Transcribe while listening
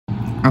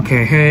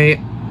Okay,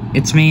 hey,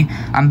 it's me.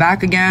 I'm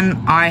back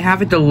again. I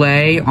have a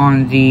delay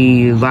on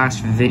the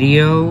last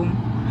video.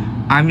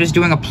 I'm just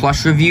doing a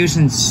plush review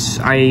since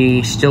I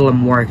still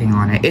am working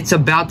on it. It's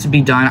about to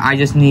be done. I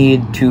just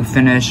need to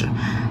finish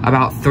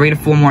about 3 to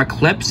 4 more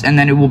clips and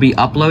then it will be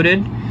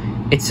uploaded.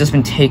 It's just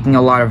been taking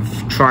a lot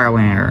of trial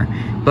and error.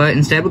 But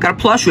instead, we got a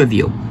plush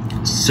review.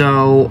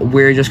 So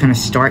we're just gonna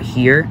start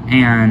here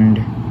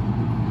and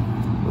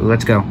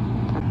let's go.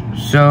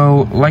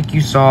 So, like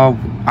you saw,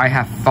 I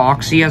have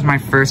Foxy as my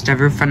first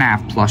ever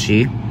Fnaf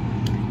plushie.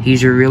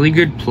 He's a really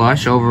good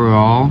plush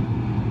overall.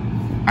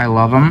 I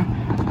love him.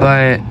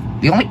 But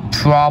the only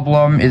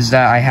problem is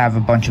that I have a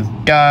bunch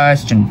of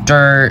dust and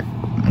dirt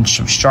and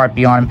some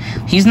Sharpie on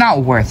him. He's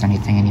not worth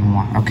anything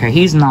anymore, okay?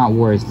 He's not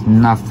worth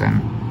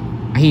nothing.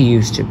 He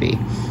used to be.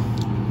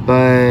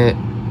 But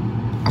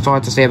that's all I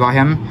have to say about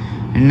him.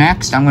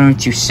 Next, I'm going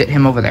to sit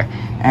him over there.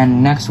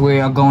 And next, we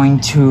are going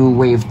to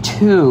wave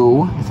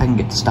 2, if I can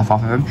get the stuff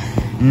off of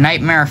him.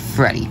 Nightmare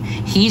Freddy.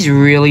 He's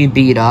really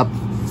beat up.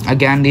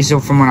 Again, these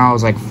are from when I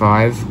was like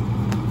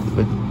 5.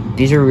 But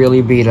these are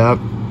really beat up.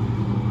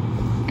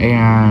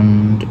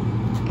 And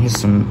here's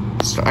some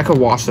stuff. I could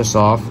wash this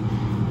off.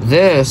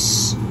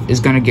 This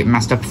is going to get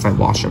messed up if I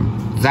wash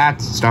him.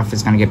 That stuff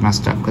is going to get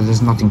messed up because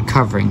there's nothing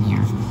covering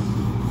here.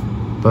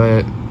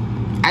 But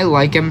I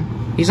like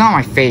him. He's not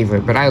my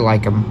favorite, but I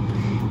like him.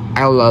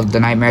 I love the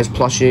Nightmares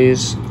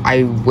plushies.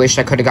 I wish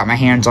I could have got my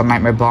hands on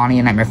Nightmare Bonnie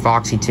and Nightmare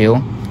Foxy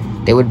too.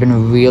 They would have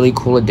been really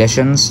cool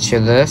additions to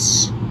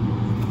this.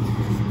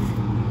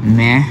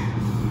 Meh.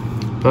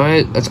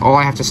 But that's all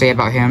I have to say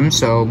about him,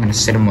 so I'm going to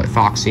sit him with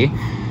Foxy.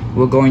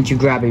 We're going to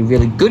grab a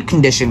really good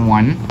condition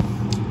one.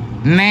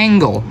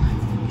 Mangle.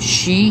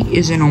 She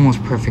is in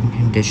almost perfect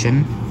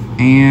condition.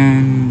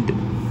 And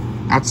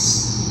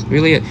that's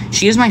really it.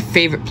 She is my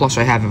favorite plush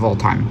I have of all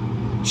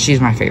time.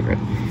 She's my favorite.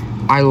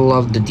 I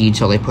love the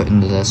detail they put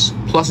into this.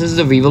 Plus, this is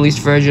the re-release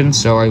version,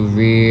 so I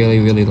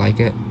really like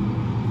it.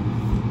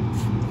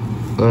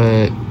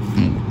 But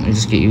let me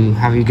just get you,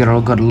 have you get a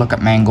good look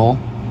at Mangle.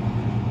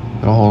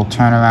 The whole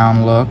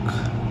turnaround look.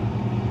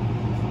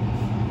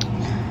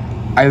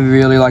 I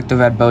really like the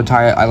red bow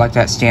tie. I like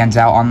that it stands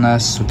out on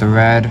this with the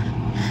red.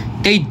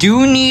 They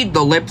do need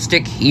the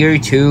lipstick here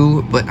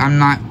too, but I'm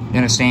not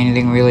gonna say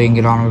anything really and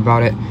get on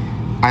about it.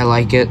 I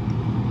like it.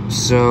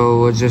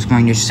 So we're just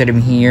going to sit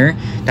him here.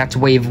 That's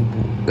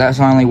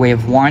only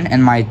wave 1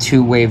 and my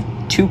 2 wave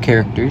 2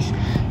 characters.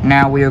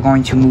 Now we are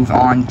going to move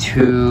on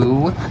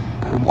to,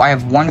 I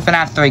have 1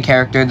 Fnaf 3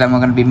 character, then we're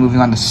going to be moving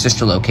on to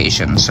sister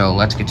location. So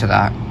let's get to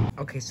that.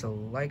 Okay, so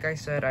like I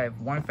said, I have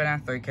 1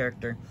 Fnaf 3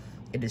 character.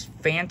 It is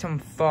Phantom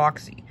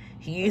Foxy.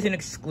 He is an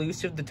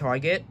exclusive to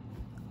Target.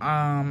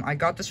 I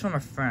got this from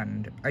a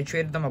friend. I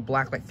traded them a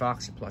Blacklight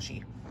Foxy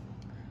plushie.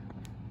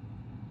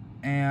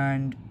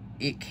 And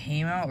it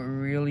came out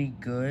really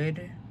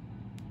good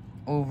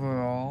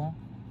overall,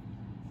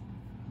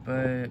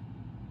 but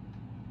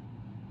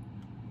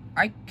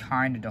I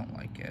kind of don't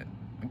like it.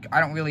 I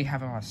don't really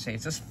have a lot to say.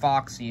 It's just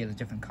Foxy is a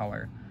different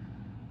color.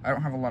 I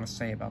don't have a lot to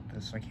say about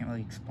this, so I can't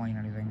really explain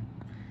anything.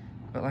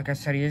 But like I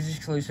said, he is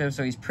exclusive,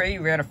 so he's pretty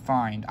rare to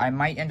find. I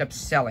might end up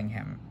selling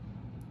him.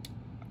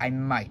 I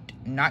might.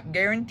 Not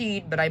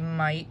guaranteed, but I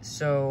might.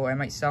 So I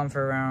might sell him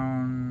for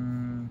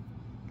around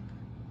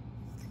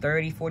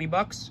 30-40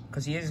 bucks,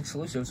 because he is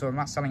exclusive, so I'm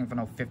not selling him for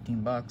no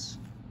 15 bucks.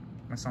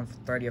 I'm gonna sell him for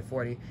 30 or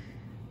 40.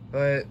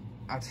 But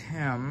that's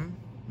him.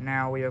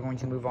 Now we are going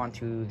to move on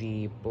to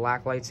the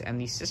Blacklights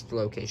and the sister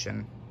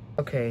location.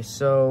 Okay,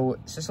 so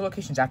sister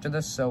locations after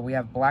this. So we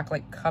have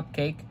Blacklight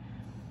Cupcake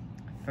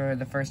for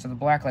the first of the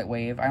Blacklight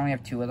wave. I only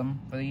have 2 of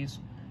them for these,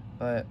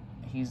 but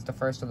he's the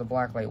first of the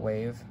Blacklight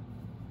wave.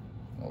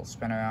 A little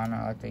spin around.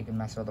 I like that you can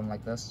mess with him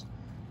like this.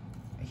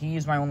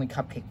 He's my only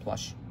Cupcake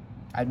plush.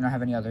 I do not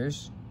have any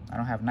others. I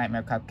don't have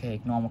Nightmare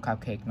Cupcake, Normal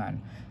Cupcake,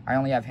 none. I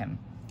only have him.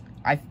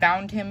 I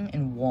found him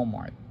in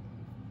Walmart.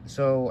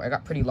 So I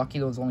got pretty lucky.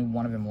 There was only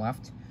 1 of him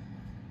left.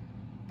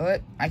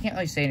 But I can't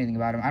really say anything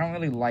about him. I don't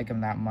really like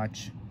him that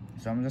much.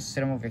 So I'm going to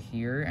sit him over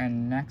here.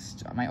 And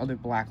next, my other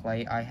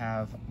Blacklight, I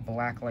have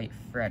Blacklight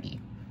Freddy.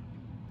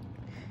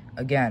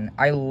 Again,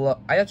 I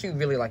actually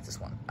really like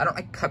this one. I don't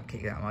like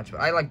Cupcake that much, but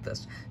I like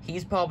this.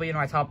 He's probably in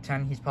my top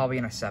 10. He's probably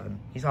in a 7.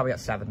 He's probably at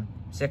 7.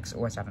 6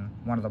 or 7.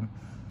 One of them.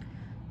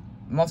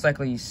 Most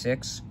likely he's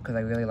 6, because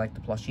I really like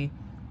the plushie.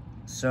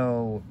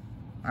 So,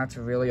 that's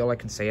really all I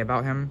can say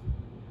about him.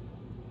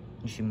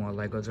 You see more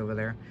Legos over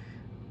there.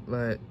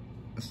 But,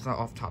 it's not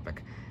off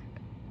topic.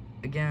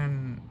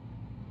 Again,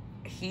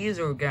 he is,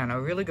 again,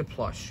 a really good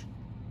plush.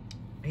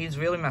 He's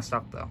really messed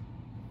up, though.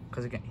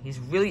 Because, again, he's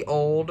really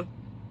old.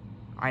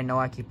 I know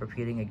I keep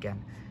repeating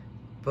again.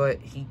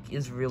 But he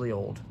is really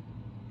old.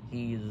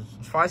 He's,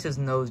 as far as his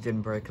nose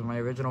didn't break, because my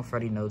original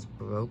Freddy nose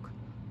broke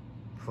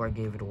before I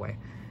gave it away.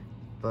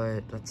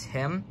 But that's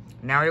him.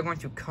 Now we're going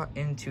to cut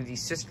into the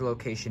sister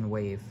location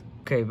wave.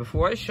 Okay,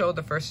 before I show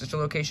the first sister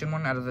location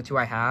one out of the 2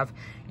 I have,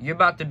 you're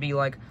about to be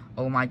like,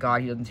 oh my god,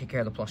 he doesn't take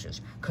care of the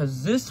plushes.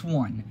 Because this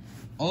one,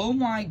 oh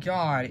my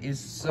god, is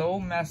so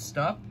messed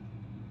up,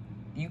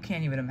 you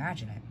can't even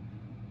imagine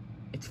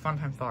it. It's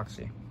Funtime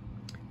Foxy.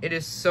 It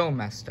is so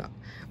messed up.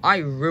 I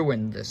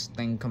ruined this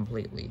thing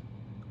completely.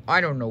 I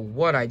don't know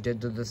what I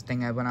did to this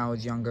thing when I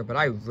was younger, but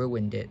I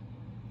ruined it.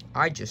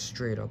 I just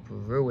straight up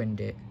ruined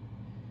it.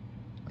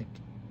 Like,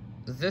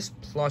 this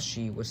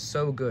plushie was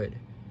so good.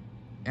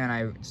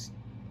 And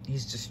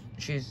he's just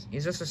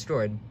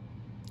destroyed.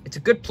 It's a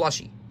good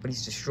plushie, but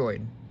he's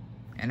destroyed.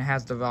 And it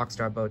has the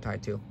Rockstar bow tie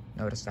too.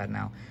 Notice that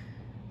now.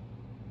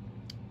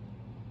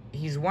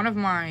 He's one of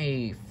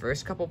my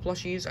first couple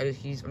plushies.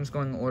 I'm just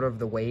going in order of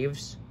the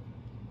waves.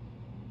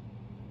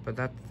 But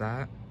that's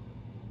that.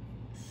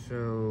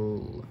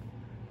 So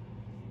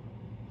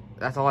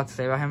that's all I have to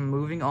say about him.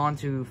 Moving on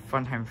to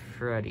Funtime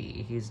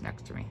Freddy. He's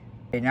next to me.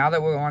 Okay, now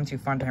that we're on to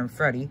Funtime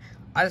Freddy,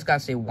 I just gotta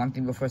say one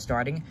thing before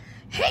starting.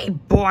 Hey,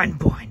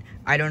 Boin!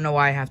 I don't know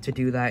why I have to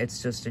do that.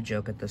 It's just a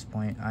joke at this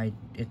point.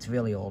 It's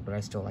really old, but I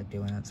still like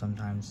doing it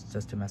sometimes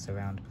just to mess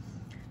around.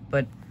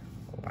 But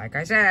like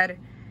I said,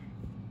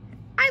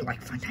 I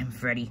like Funtime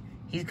Freddy.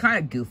 He's kind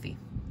of goofy.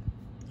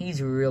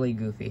 He's really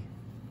goofy.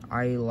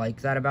 I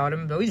like that about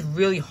him, though he's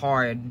really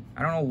hard.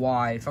 I don't know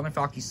why. Funtime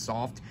Foxy's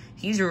soft.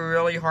 He's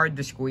really hard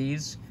to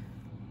squeeze.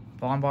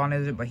 Bonbon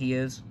isn't, but he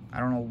is. I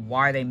don't know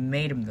why they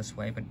made him this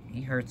way, but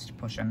he hurts to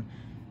push him.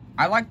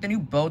 I like the new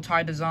bow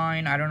tie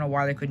design. I don't know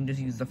why they couldn't just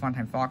use the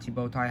Funtime Foxy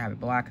bow tie, have it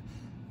black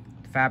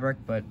fabric,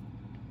 but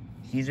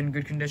he's in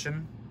good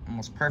condition.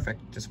 Almost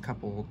perfect. Just a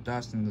couple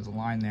dust and there's a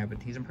line there,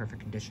 but he's in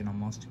perfect condition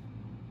almost.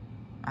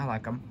 I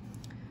like him.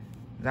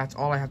 That's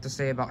all I have to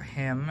say about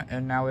him.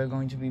 And now we're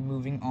going to be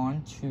moving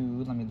on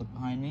to, let me look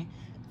behind me,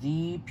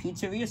 the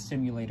Pizzeria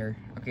Simulator.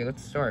 Okay,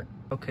 let's start.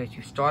 Okay,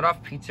 to start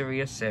off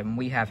Pizzeria Sim,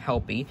 we have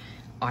Helpy.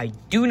 I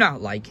do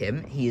not like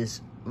him. He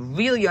is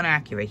really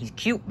inaccurate. He's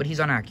cute, but he's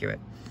inaccurate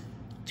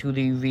to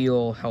the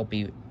real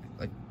Helpy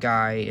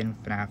guy in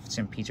Fnaf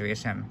Sim Pizzeria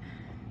Sim.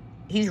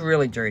 He's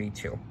really dirty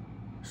too.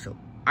 So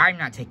I'm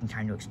not taking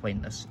time to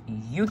explain this.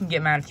 You can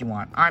get mad if you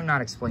want. I'm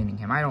not explaining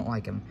him. I don't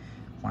like him.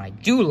 What I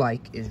do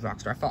like is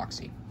Rockstar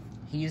Foxy.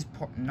 He is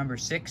number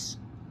 6.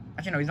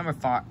 Actually, no, he's number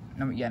 5.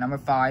 Number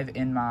 5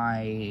 in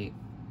my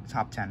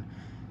top 10.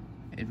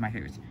 Is my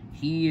favorites.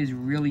 He is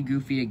really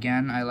goofy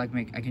again. I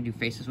can do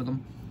faces with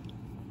him.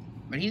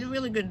 But he's a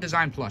really good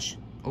design plush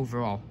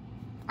overall.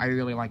 I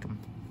really like him.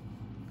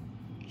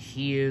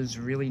 He is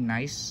really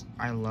nice.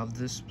 I love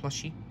this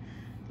plushie.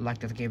 I like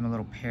that they gave him a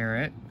little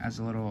parrot as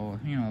a little,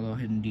 a little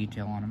hidden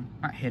detail on him.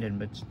 Not hidden,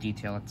 but it's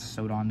detail that's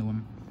sewed onto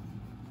him.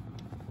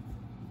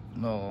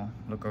 Little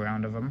look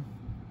around of him.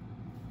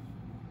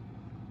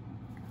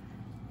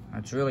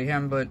 That's really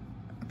him, but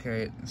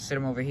okay, sit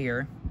him over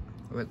here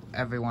with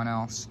everyone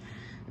else.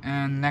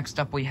 And next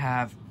up we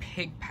have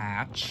Pig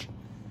Patch.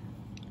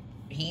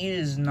 He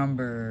is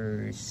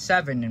number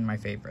 7 in my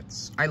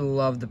favorites. I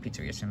love the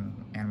Pizzeria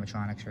Sim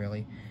animatronics,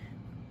 really.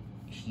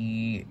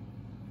 He's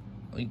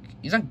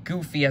not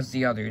goofy as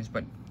the others,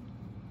 but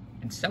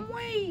in some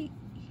way,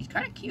 he's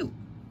kind of cute.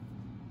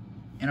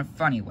 In a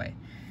funny way.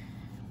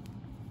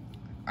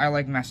 I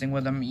like messing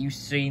with him. You've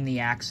seen the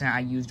accent I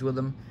used with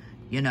him.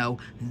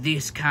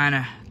 This kind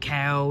of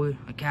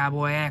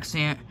cowboy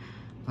accent.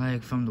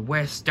 Like from the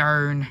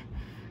Western.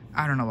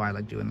 I don't know why I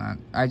like doing that.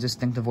 I just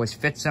think the voice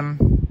fits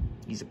him.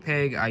 He's a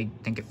pig. I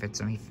think it fits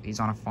him.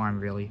 He's on a farm,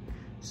 really.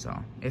 So,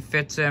 it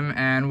fits him.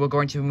 And we're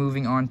going to be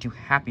moving on to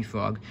Happy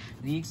Frog.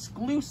 The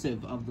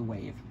exclusive of the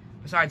wave.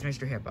 Besides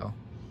Mr. Hippo.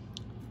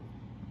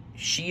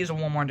 She is a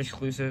Walmart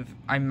exclusive.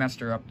 I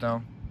messed her up,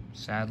 though.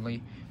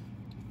 Sadly.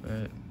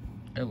 But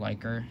I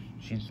like her.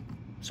 She's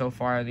so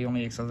far the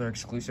only other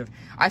exclusive.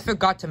 I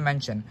forgot to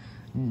mention,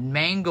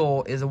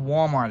 Mangle is a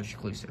Walmart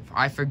exclusive.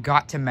 I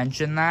forgot to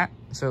mention that.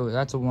 So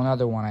that's one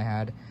other one I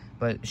had.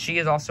 But she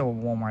is also a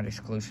Walmart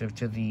exclusive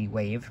to the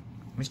wave.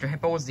 Mr.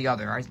 Hippo was the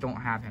other. I don't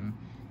have him.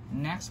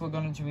 Next, we're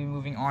going to be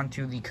moving on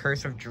to the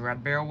Curse of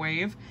Dreadbear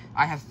wave.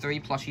 I have 3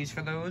 plushies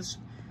for those.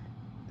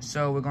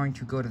 So we're going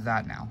to go to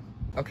that now.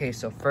 Okay,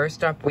 so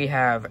first up we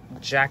have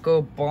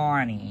Jacko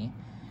Bonnie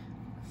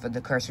for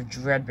the Curse of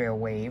Dreadbear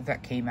wave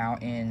that came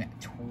out in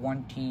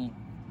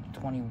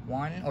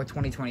 2021 or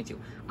 2022.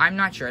 I'm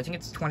not sure. I think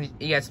it's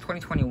it's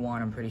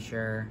 2021, I'm pretty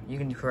sure. You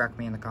can correct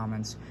me in the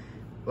comments.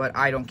 But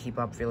I don't keep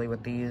up really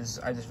with these.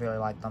 I just really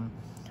like them.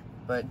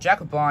 But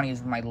Jacko Bonnie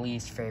is my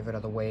least favorite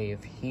of the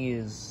wave. He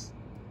is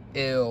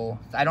ill.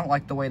 I don't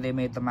like the way they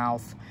made the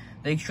mouth.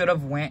 They should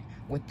have went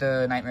with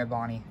the Nightmare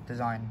Bonnie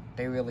design.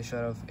 They really should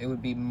have. It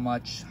would be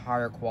much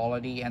higher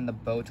quality, and the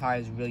bow tie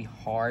is really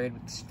hard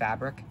with this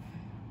fabric.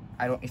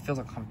 It feels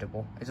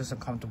uncomfortable. It's just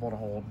uncomfortable to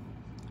hold.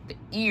 The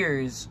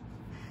ears,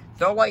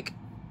 they're like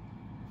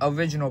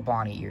original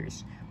Bonnie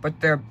ears,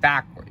 but they're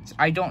backwards.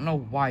 I don't know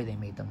why they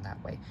made them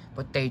that way,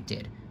 but they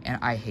did, and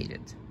I hate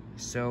it.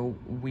 So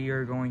we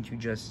are going to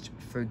just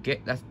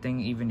forget that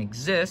thing even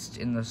exists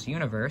in this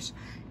universe,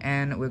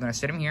 and we're going to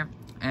sit him here.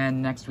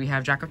 And next we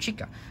have Jacko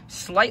Chica.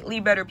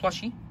 Slightly better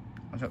plushie.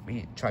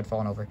 He tried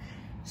falling over.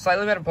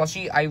 Slightly better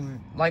plushie. I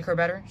like her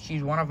better.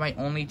 She's one of my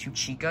only 2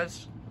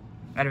 Chicas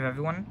out of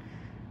everyone.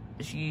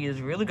 She is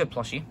a really good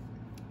plushie.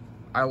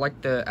 I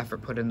like the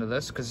effort put into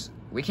this, because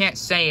we can't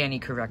say any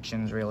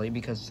corrections, really,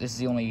 because this is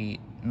the only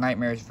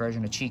Nightmare's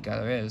version of Chica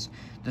there is.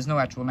 There's no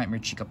actual Nightmare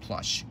Chica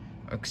plush,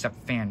 except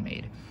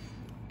fan-made.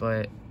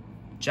 But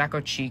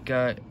Jacko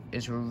Chica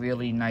is a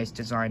really nice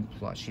design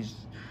plush. She's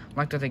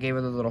like that they gave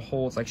her the little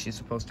holes like she's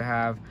supposed to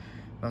have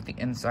about the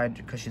inside,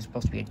 because she's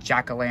supposed to be a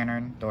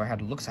jack-o'-lantern, though her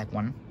head looks like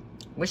one.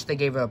 Wish they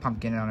gave her a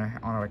pumpkin on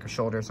her like her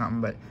shoulder or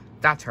something, but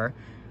that's her.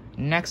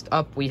 Next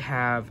up we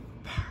have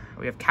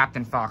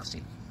Captain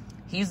Foxy.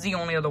 He's the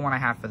only other one I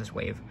have for this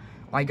wave.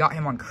 I got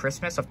him on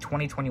Christmas of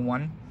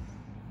 2021,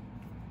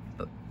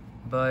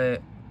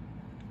 but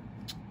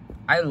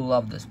I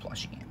love this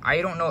plushie.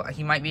 I don't know,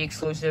 he might be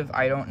exclusive.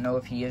 I don't know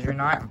if he is or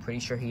not. I'm pretty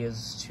sure he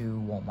is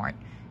to Walmart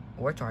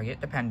or Target,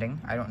 depending.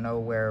 I don't know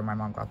where my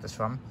mom got this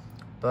from,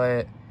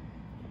 but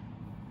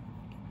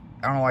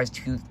I don't know why his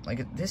tooth,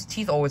 like, his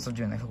teeth always look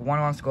doing this. One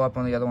wants to go up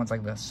and the other one's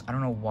like this. I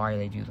don't know why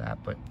they do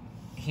that, but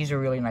he's a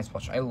really nice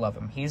plush. I love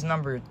him. He's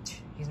number,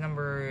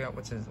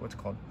 what's it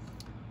called?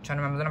 I'm trying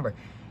to remember the number.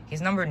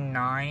 He's number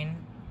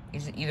 9.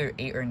 He's either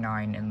 8 or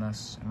 9 in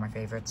my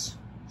favorites.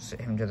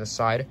 Sit him to the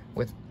side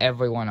with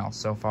everyone else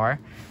so far.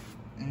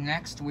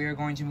 Next, we are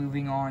going to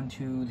moving on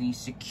to the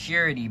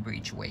security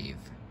breach wave.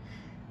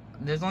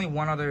 There's only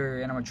one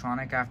other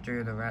animatronic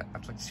after the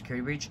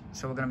security breach,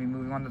 so we're going to be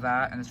moving on to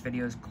that, and this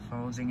video is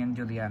closing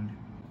into the end.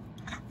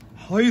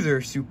 Hi there,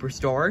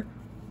 superstar.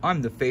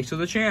 I'm the face of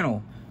the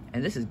channel,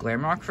 and this is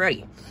Glamrock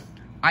Freddy.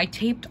 I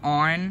taped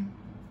on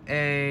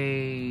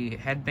a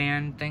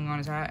headband thing on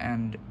his hat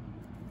and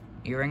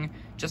earring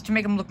just to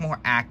make him look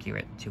more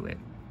accurate to it.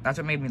 That's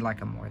what made me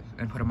like him more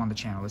and put him on the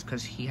channel, was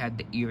because he had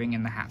the earring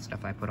and the hat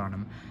stuff I put on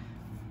him.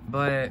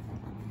 But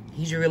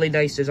he's a really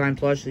nice design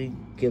plush, so you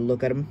can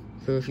look at him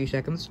for a few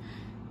seconds.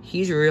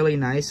 He's really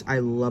nice. I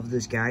love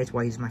this guy. It's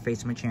why he's my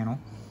face on my channel.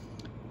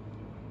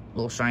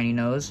 Little shiny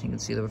nose. You can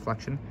see the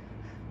reflection.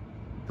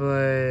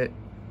 But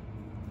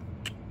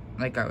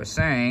like I was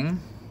saying,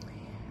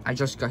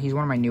 he's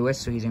one of my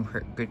newest, so he's in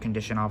good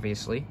condition,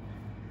 obviously.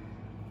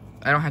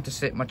 I don't have to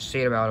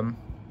say about him.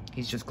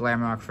 He's just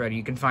Glamrock Freddy.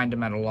 You can find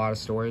him at a lot of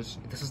stores.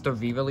 This is the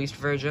re-released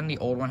version. The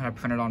old one had a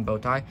printed on bow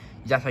tie.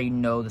 That's how you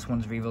know this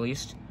one's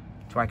re-released.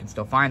 That's why I can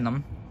still find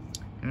them.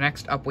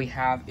 Next up we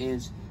have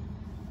is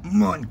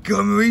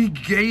Montgomery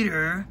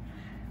Gator.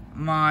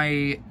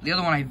 The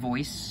other one I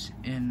voice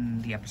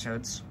in the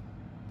episodes.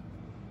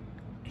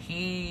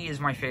 He is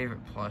my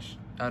favorite plush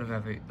out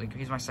of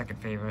he's my second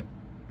favorite.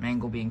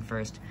 Mangle being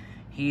first.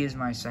 He is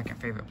my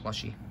second favorite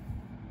plushie.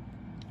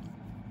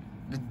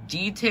 The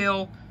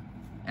detail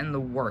and the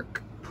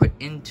work put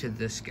into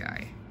this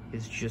guy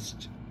is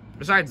just,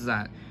 besides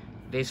that,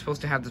 they're supposed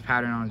to have this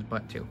pattern on his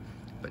butt too,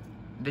 but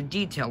the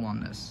detail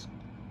on this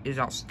is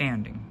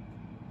outstanding.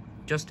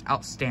 Just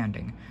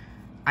outstanding.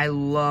 I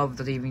love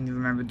that they even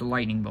remembered the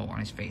lightning bolt on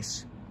his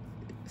face.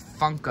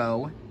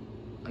 Funko,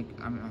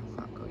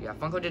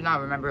 Funko did not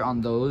remember it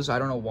on those. I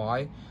don't know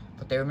why,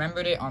 but they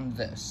remembered it on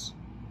this.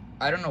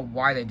 I don't know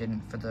why they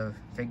didn't for the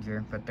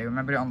figure, but they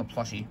remembered it on the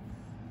plushie.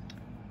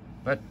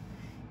 But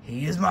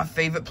he is my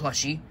favorite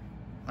plushie,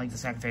 like the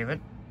second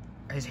favorite.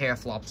 His hair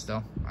flops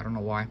though. I don't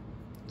know why.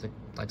 It's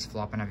like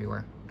flopping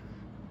everywhere.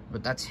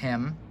 But that's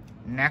him.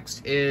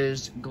 Next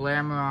is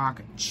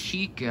Glamrock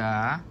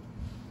Chica,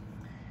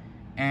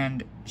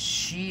 and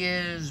she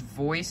is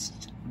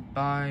voiced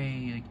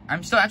by.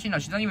 No, she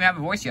doesn't even have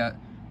a voice yet.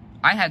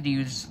 I had to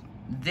use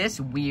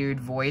this weird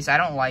voice. I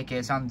don't like it.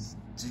 It sounds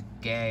just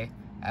gay.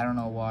 I don't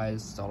know why.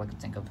 It's all I can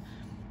think of.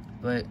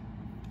 But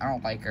I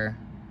don't like her.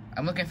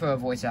 I'm looking for a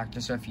voice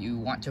actor, so if you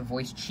want to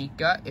voice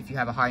Chica, if you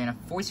have a high enough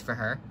voice for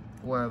her,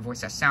 or a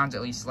voice that sounds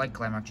at least like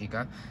Glamrock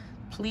Chica,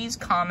 please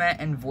comment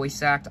and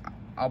voice act.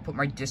 I'll put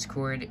my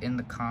Discord in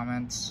the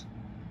comments,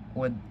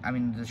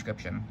 the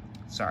description.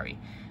 Sorry.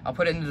 I'll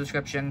put it in the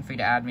description for you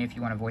to add me if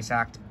you want to voice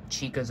act.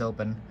 Chica's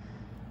open.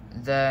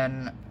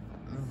 Then,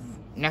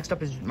 next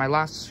up is my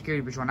last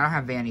security breach one. I don't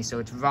have Vanny, so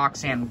it's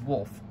Roxanne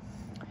Wolf.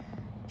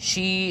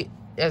 She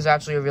is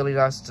actually a really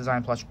nice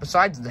design plush.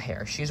 Besides the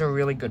hair, she's a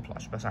really good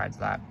plush. Besides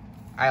that,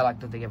 I like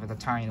that they give her the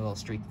tiny little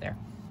streak there.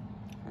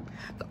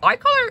 The eye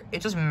color,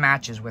 it just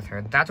matches with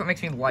her. That's what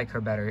makes me like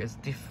her better, is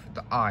the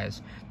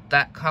eyes.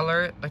 That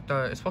color,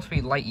 it's supposed to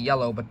be light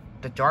yellow, but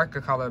the darker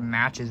color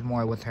matches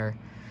more with her,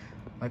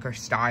 like her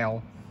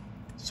style.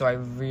 So I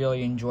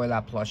really enjoy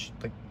that plush,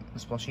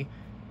 this plushie.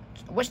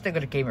 I wish they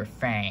could have gave her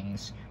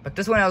fangs. But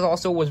this one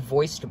also was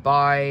voiced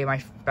by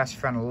my best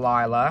friend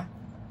Lila.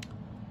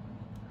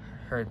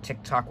 Her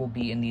TikTok will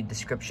be in the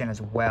description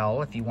as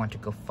well. If you want to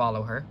go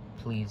follow her,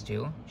 please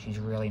do. She's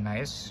really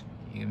nice.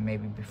 You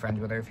maybe be friends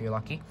with her if you're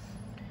lucky.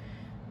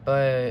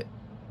 But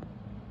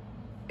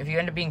if you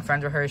end up being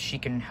friends with her, she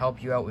can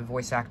help you out with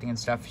voice acting and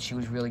stuff. She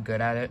was really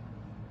good at it.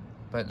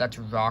 But that's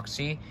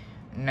Roxy.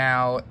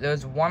 Now,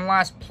 there's one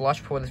last plush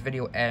before this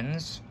video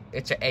ends.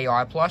 It's an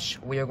AR plush.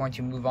 We are going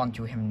to move on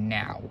to him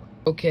now.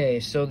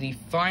 Okay, so the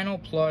final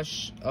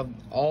plush of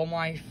all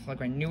my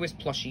newest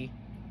plushie,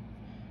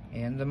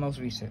 and the most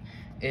recent,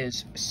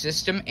 is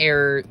System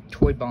Error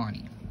Toy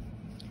Bonnie.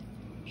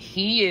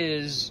 He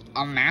is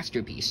a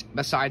masterpiece,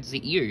 besides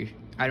the ear.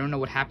 I don't know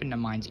what happened to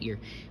mine's ear,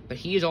 but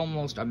he is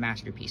almost a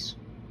masterpiece.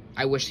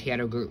 I wish he had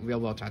a real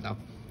bow tie, though.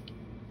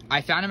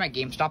 I found him at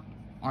GameStop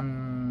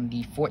on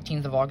the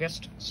 14th of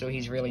August, so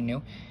he's really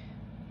new.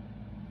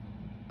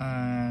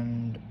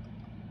 And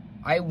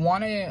I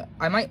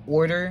might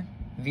order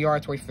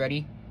VR Toy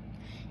Freddy.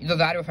 Either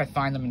that or if I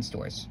find them in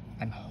stores.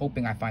 I'm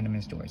hoping I find them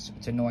in stores.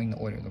 It's annoying to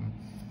order them.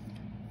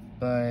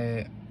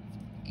 But,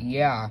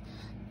 yeah.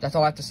 That's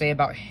all I have to say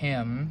about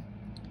him.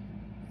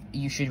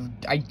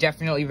 I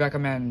definitely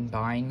recommend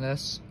buying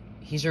this.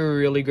 He's a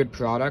really good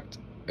product.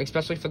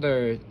 Especially for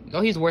though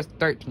he's worth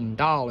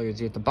 $13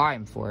 you have to buy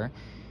him for.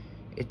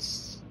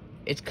 It's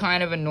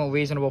kind of a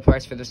reasonable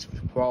price for this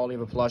quality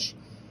of a plush.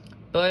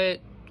 But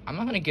I'm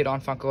not going to get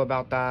on Funko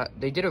about that.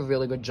 They did a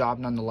really good job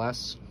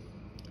nonetheless.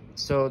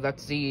 So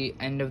that's the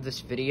end of this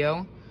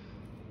video.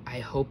 I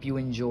hope you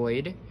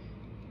enjoyed.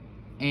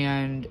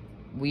 And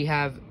I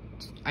have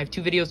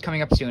 2 videos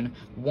coming up soon.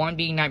 One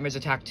being Nightmares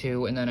Attack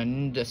 2, and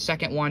then the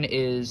second one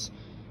is...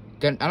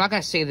 I'm not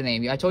going to say the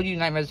name. I told you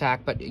Nightmares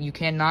Attack, but you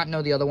cannot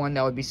know the other one.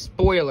 That would be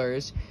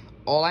spoilers.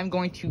 All I'm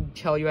going to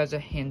tell you as a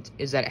hint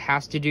is that it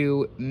has to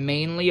do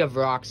mainly of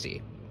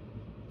Roxy.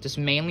 Just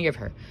mainly of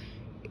her.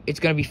 It's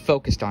going to be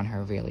focused on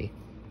her, really.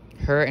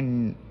 Her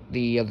and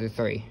the other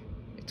 3.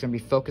 It's going to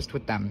be focused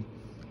with them.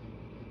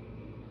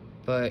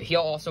 But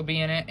he'll also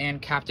be in it,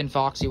 and Captain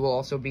Foxy will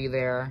also be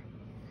there.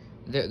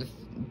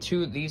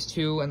 These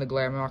two and the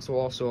Glamrox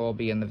will also all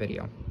be in the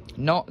video.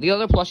 No, the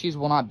other plushies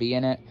will not be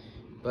in it.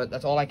 But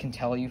that's all I can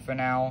tell you for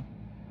now.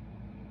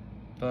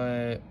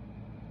 But,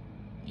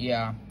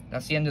 yeah,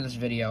 that's the end of this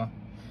video.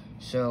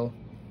 So,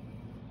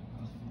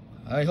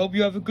 I hope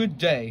you have a good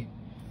day.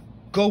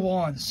 Go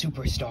on,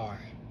 superstar.